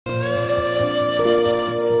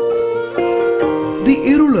The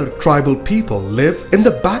Irular tribal people live in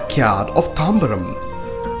the backyard of Tambaram.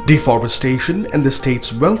 Deforestation and the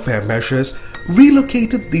state's welfare measures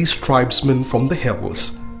relocated these tribesmen from the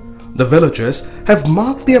hills. The villagers have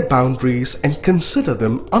marked their boundaries and consider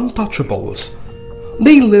them untouchables.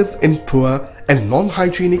 They live in poor and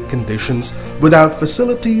non-hygienic conditions without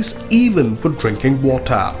facilities even for drinking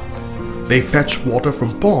water. They fetch water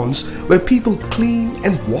from ponds where people clean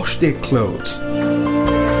and wash their clothes.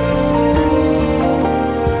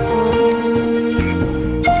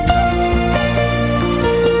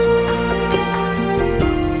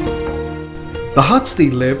 The huts they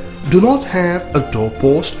live do not have a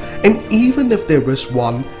doorpost, and even if there is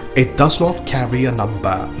one, it does not carry a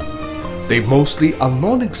number. They mostly are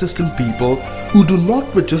non-existent people who do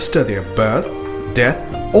not register their birth, death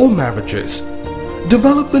or marriages.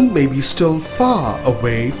 Development may be still far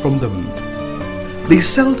away from them. They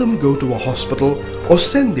seldom go to a hospital or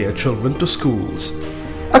send their children to schools.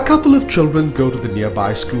 A couple of children go to the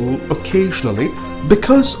nearby school occasionally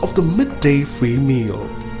because of the midday free meal.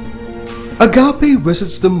 Agape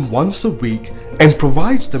visits them once a week and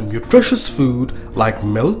provides them nutritious food like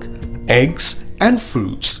milk, eggs and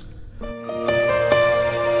fruits.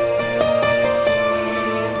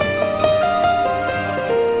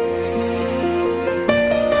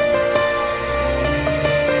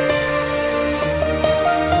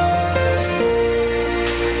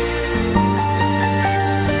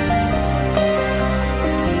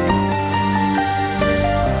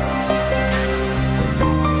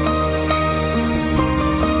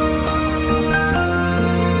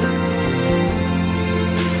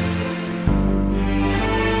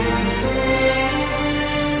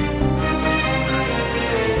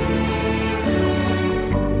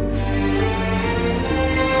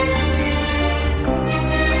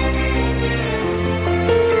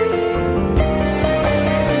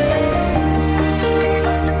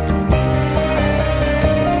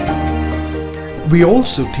 We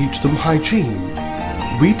also teach them hygiene.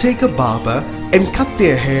 We take a barber and cut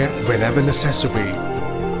their hair whenever necessary.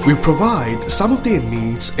 We provide some of their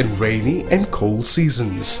needs in rainy and cold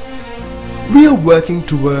seasons. We are working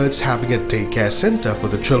towards having a daycare center for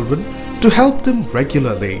the children to help them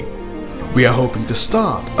regularly. We are hoping to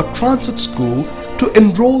start a transit school to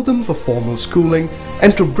enroll them for formal schooling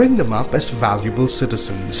and to bring them up as valuable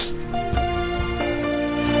citizens.